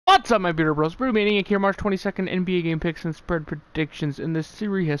What's up, my beautiful bros? Maine-iac here, March 22nd, NBA game picks and spread predictions. And this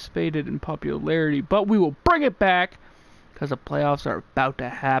series has faded in popularity, but we will bring it back because the playoffs are about to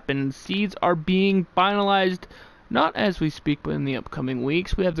happen. Seeds are being finalized, not as we speak, but in the upcoming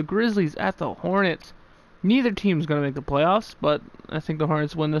weeks. We have the Grizzlies at the Hornets. Neither team's going to make the playoffs, but I think the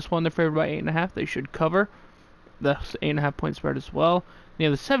Hornets win this one. They're favored by 8.5. They should cover the 8.5 point spread as well. And you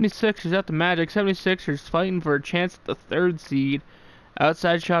have the 76ers at the Magic. 76ers fighting for a chance at the 3rd seed.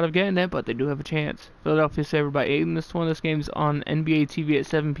 Outside shot of getting it, but they do have a chance. Philadelphia's favored by 8 in this one. This game's on NBA TV at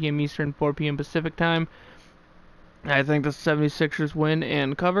 7 p.m. Eastern, 4 p.m. Pacific time. I think the 76ers win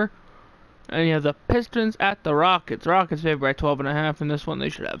and cover. And you have the Pistons at the Rockets. Rockets favored by 12.5 in this one. They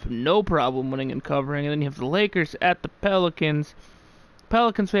should have no problem winning and covering. And then you have the Lakers at the Pelicans.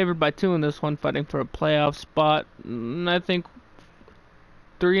 Pelicans favored by 2 in this one, fighting for a playoff spot. I think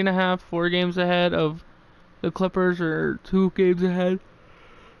 3.5, 4 games ahead of the Clippers, or 2 games ahead.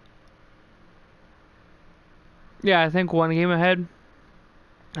 Yeah, I think 1 game ahead.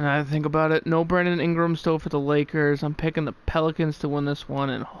 And I think about it, no Brandon Ingram still for the Lakers. I'm picking the Pelicans to win this one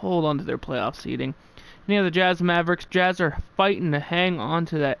and hold on to their playoff seeding. And you have the Jazz Mavericks. Jazz are fighting to hang on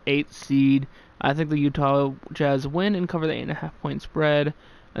to that 8th seed. I think the Utah Jazz win and cover the 8.5 point spread.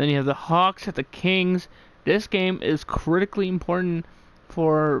 And then you have the Hawks at the Kings. This game is critically important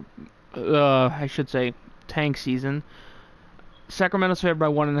for, I should say, tank season. Sacramento's favored by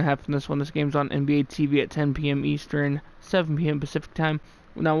 1.5 in this one. This game's on NBA TV at 10 p.m. Eastern, 7 p.m. Pacific time.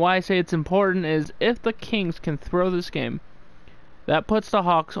 Now, why I say it's important is if the Kings can throw this game, that puts the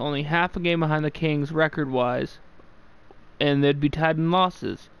Hawks only half a game behind the Kings record-wise, and they'd be tied in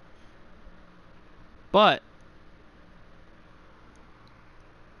losses. But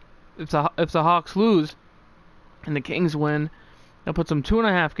if the Hawks lose and the Kings win, that puts them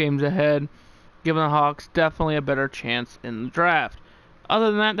 2.5 games ahead, giving the Hawks definitely a better chance in the draft.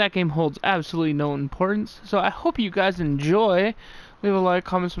 Other than that, that game holds absolutely no importance. So I hope you guys enjoy. Leave a like,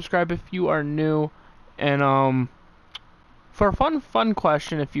 comment, subscribe if you are new. And for a fun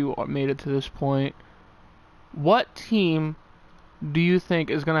question, if you made it to this point, what team do you think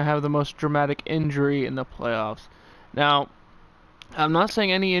is going to have the most dramatic injury in the playoffs? Now, I'm not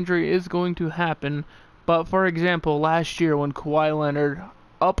saying any injury is going to happen, but for example, last year when Kawhi Leonard,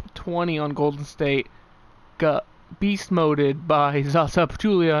 up 20 on Golden State, got beast moded by Zaza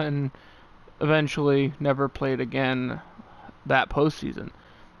Pachulia and eventually never played again that postseason.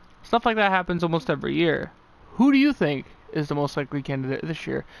 Stuff like that happens almost every year. Who do you think is the most likely candidate this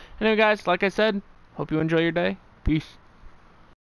year? Anyway, guys, like I said, hope you enjoy your day. Peace.